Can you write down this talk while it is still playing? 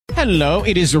Hello,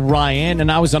 it is Ryan,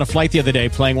 and I was on a flight the other day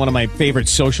playing one of my favorite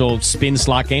social spin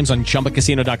slot games on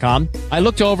ChumbaCasino.com. I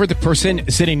looked over at the person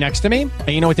sitting next to me, and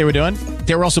you know what they were doing?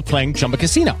 They were also playing Chumba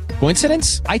Casino.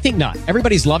 Coincidence? I think not.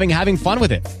 Everybody's loving having fun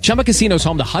with it. Chumba Casino is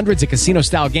home to hundreds of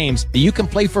casino-style games that you can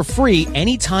play for free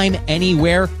anytime,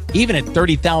 anywhere, even at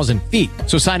 30,000 feet.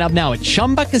 So sign up now at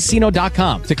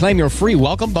ChumbaCasino.com to claim your free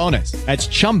welcome bonus. That's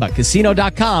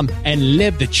ChumbaCasino.com and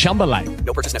live the Chumba life.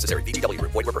 No purchase necessary. VGW.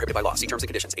 Void where prohibited by law. See terms and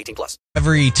conditions. 18+.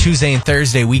 Every Tuesday and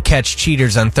Thursday, we catch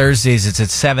Cheaters. On Thursdays, it's at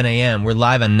 7 a.m. We're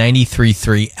live on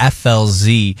 93.3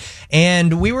 FLZ.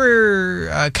 And we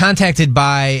were contacted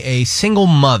by a single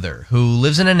mother who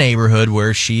lives in a neighborhood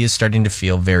where she is starting to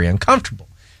feel very uncomfortable.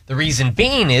 The reason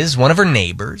being is one of her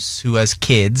neighbors, who has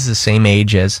kids the same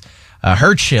age as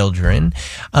her children,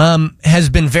 has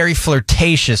been very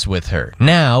flirtatious with her.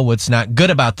 Now, what's not good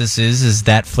about this is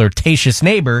that flirtatious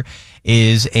neighbor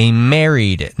is a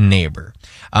married neighbor.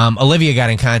 Olivia got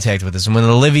in contact with us, and when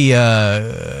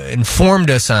Olivia informed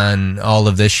us on all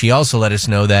of this, she also let us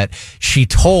know that she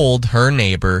told her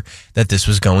neighbor that this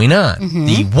was going on,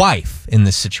 the wife in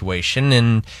this situation,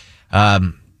 and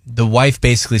the wife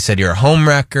basically said, "You're a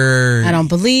homewrecker. I don't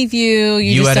believe you.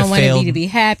 You just don't want me to be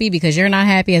happy because you're not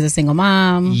happy as a single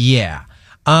mom." Yeah.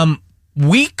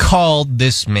 We called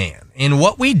this man, and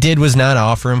what we did was not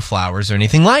offer him flowers or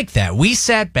anything like that. We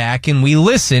sat back and we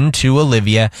listened to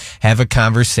Olivia have a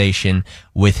conversation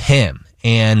with him.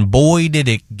 And boy, did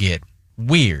it get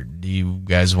weird. Do you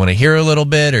guys want to hear a little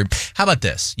bit? Or how about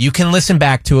this? You can listen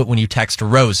back to it when you text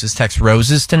Roses. Text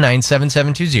Roses to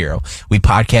 97720. We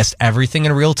podcast everything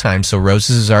in real time, so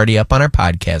Roses is already up on our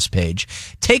podcast page.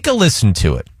 Take a listen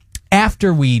to it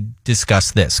after we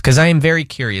discuss this, because I am very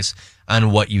curious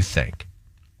on what you think.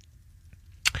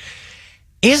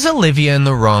 Is Olivia in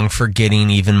the wrong for getting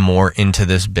even more into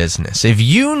this business? If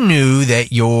you knew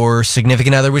that your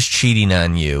significant other was cheating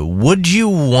on you, would you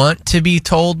want to be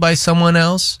told by someone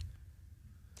else?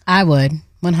 I would,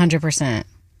 100%.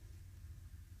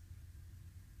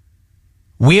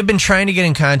 We have been trying to get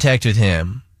in contact with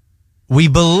him. We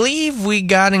believe we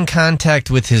got in contact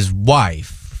with his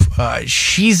wife.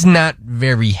 She's not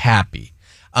very happy.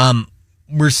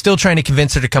 We're still trying to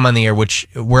convince her to come on the air, which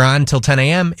we're on till 10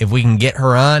 a.m. If we can get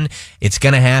her on, it's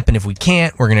going to happen. If we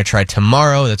can't, we're going to try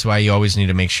tomorrow. That's why you always need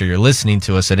to make sure you're listening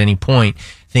to us at any point.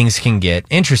 Things can get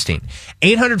interesting.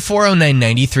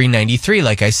 800-409-9393.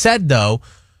 Like I said, though,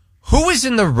 who is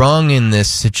in the wrong in this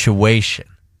situation?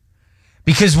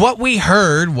 Because what we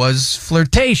heard was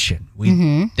flirtation.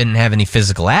 We didn't have any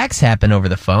physical acts happen over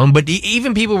the phone, but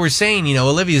even people were saying, you know,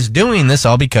 Olivia's doing this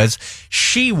all because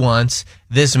she wants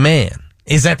this man.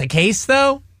 Is that the case,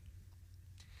 though?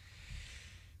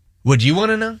 Would you want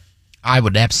to know? I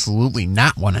would absolutely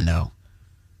not want to know.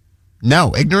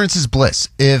 No, ignorance is bliss.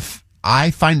 If I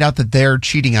find out that they're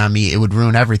cheating on me, it would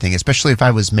ruin everything, especially if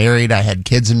I was married, I had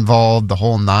kids involved, the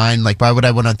whole nine. Like, why would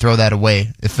I want to throw that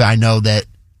away if I know that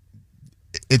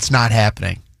it's not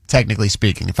happening, technically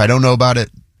speaking? If I don't know about it,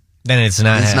 then it's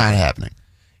not happening.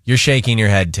 You're shaking your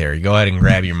head, Terry. Go ahead and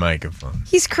grab your microphone.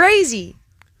 He's crazy.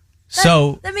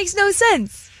 That makes no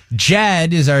sense.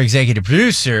 Jed is our executive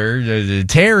producer.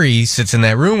 Terry sits in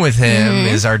that room with him,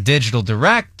 is our digital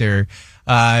director.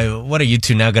 What are you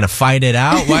two now going to fight it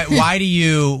out?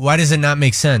 Why does it not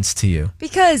make sense to you?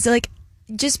 Because,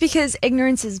 just because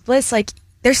ignorance is bliss,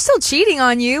 they're still cheating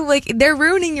on you. They're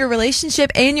ruining your relationship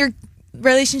and your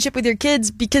relationship with your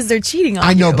kids because they're cheating on you.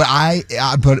 I know,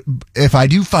 but if I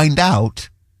do find out,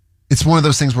 it's one of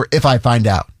those things where if I find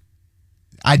out,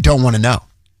 I don't want to know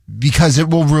because it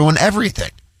will ruin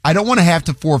everything. I don't want to have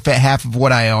to forfeit half of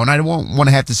what I own. I don't want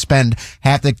to have to spend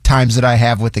half the times that I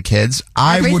have with the kids.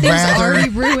 I would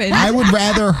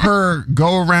rather her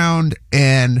go around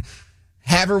and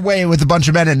have her way with a bunch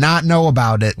of men and not know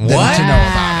about it than to know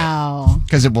about it.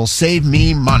 Because it will save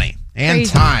me money and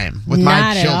time with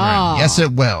my children. Yes,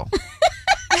 it will.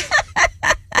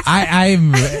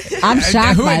 I'm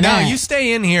shocked by that. No, you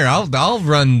stay in here. I'll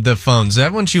run the phones. I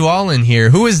want you all in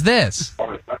here. Who is this?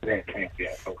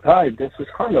 Hi, this is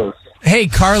Carlos. Hey,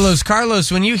 Carlos.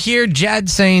 Carlos, when you hear Jed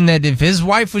saying that if his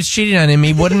wife was cheating on him,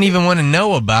 he wouldn't even want to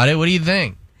know about it, what do you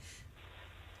think?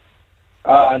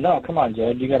 No, come on,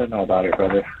 Jed. You got to know about it,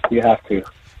 brother. You have to.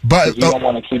 But you don't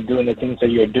want to keep doing the things that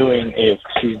you're doing if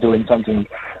she's doing something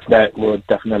that will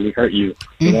definitely hurt you.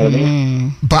 You know what I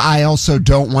mean? But I also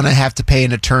don't want to have to pay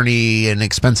an attorney an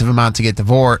expensive amount to get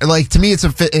divorced. To me, it's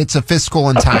a fiscal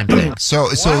and time thing. So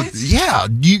yeah,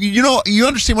 you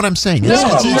understand what I'm saying? I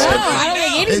don't think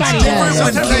anybody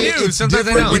does. Sometimes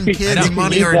I know when kids and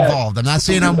money are involved. I'm not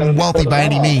saying I'm wealthy by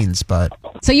any means, but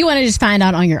so you want to just find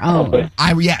out on your own?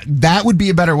 That would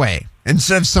be a better way.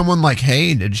 Instead of someone like,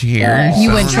 hey, did you hear?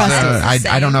 You wouldn't trust it.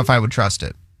 I don't know if I would trust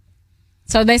it.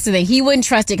 So basically, he wouldn't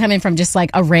trust it coming from just like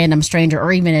a random stranger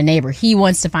or even a neighbor. He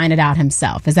wants to find it out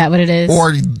himself. Is that what it is?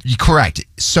 Or, correct.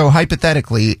 So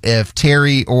hypothetically, if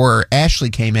Terry or Ashley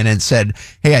came in and said,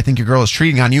 hey, I think your girl is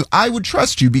cheating on you, I would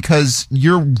trust you because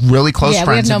you're really close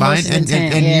friends of mine. And you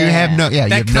have no, you have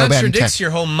no bad intent. That contradicts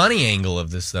your whole money angle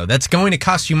of this, though. That's going to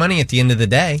cost you money at the end of the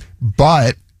day.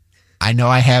 But I know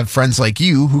I have friends like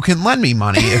you who can lend me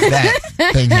money if that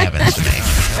thing happens to me.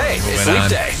 Hey, it's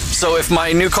weekday. So if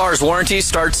my new car's warranty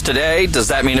starts today, does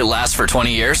that mean it lasts for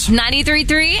 20 years?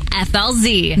 93.3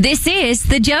 FLZ. This is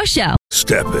The Joe Show.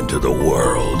 Step into the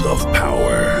world of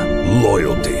power,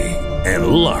 loyalty, and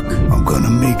luck. I'm going to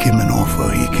make him an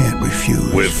offer he can't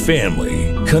refuse. With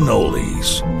family,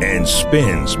 cannolis, and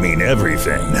spins mean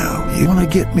everything. Now, you want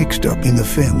to get mixed up in the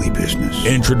family business.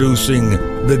 Introducing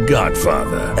The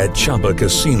Godfather at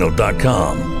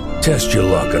ChumbaCasino.com. Test your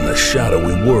luck in the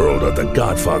shadowy world of The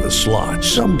Godfather slot.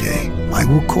 Someday, I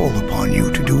will call upon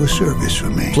you to do a service for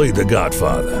me. Play The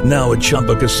Godfather, now at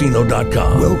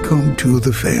ChumbaCasino.com. Welcome to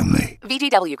the family.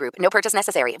 VGW Group. No purchase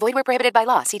necessary. Void where prohibited by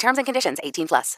law. See terms and conditions. 18+.